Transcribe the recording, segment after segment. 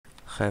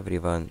Hi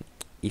everyone.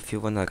 If you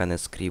wanna run a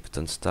script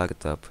on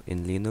startup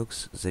in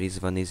Linux, there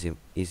is one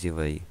easy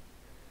way.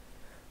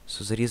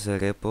 So there is a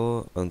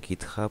repo on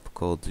GitHub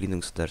called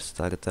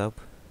linux-startup,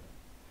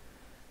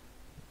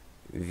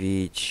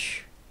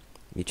 which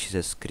is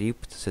a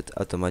script that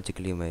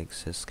automatically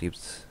makes a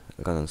script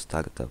run on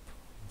startup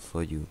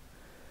for you.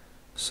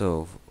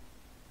 So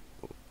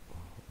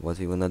what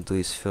we wanna do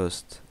is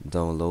first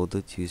download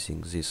it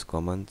using this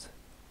command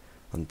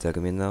on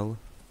terminal.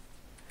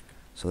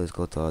 So let's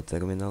go to our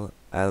terminal.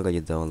 I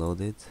already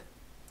downloaded.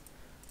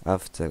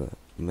 After,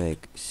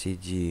 make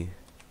cd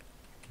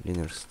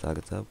linux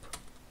startup.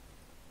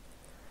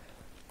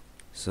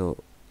 So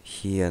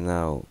here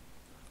now,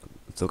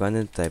 to run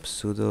it, type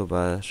sudo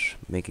bash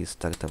make it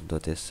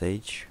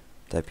startup.sh,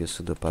 type your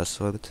sudo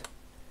password,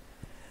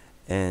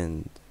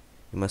 and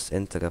you must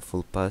enter a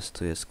full path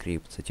to your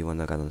script that you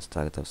wanna run on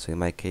startup. So in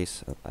my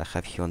case, I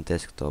have here on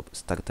desktop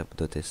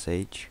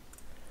startup.sh,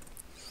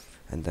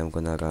 and I'm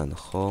gonna run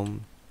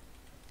home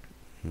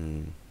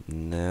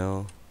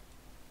neo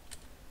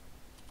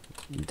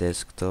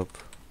desktop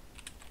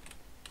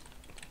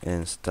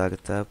and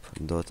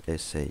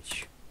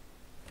startup.sh.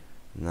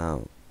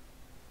 Now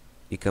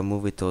you can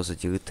move it to other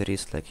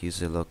directories like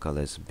user local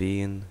as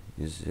bin,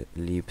 user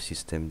lib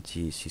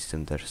systemd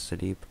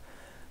system-sleep.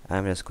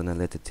 I'm just gonna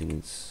let it in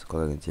its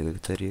current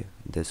directory,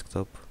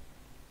 desktop.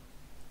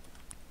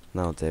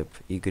 Now tap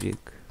Y,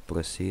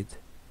 proceed.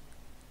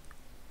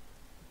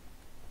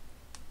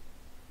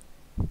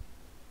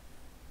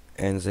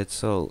 And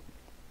that's all.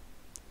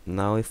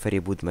 Now if I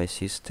reboot my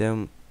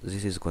system,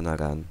 this is gonna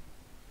run.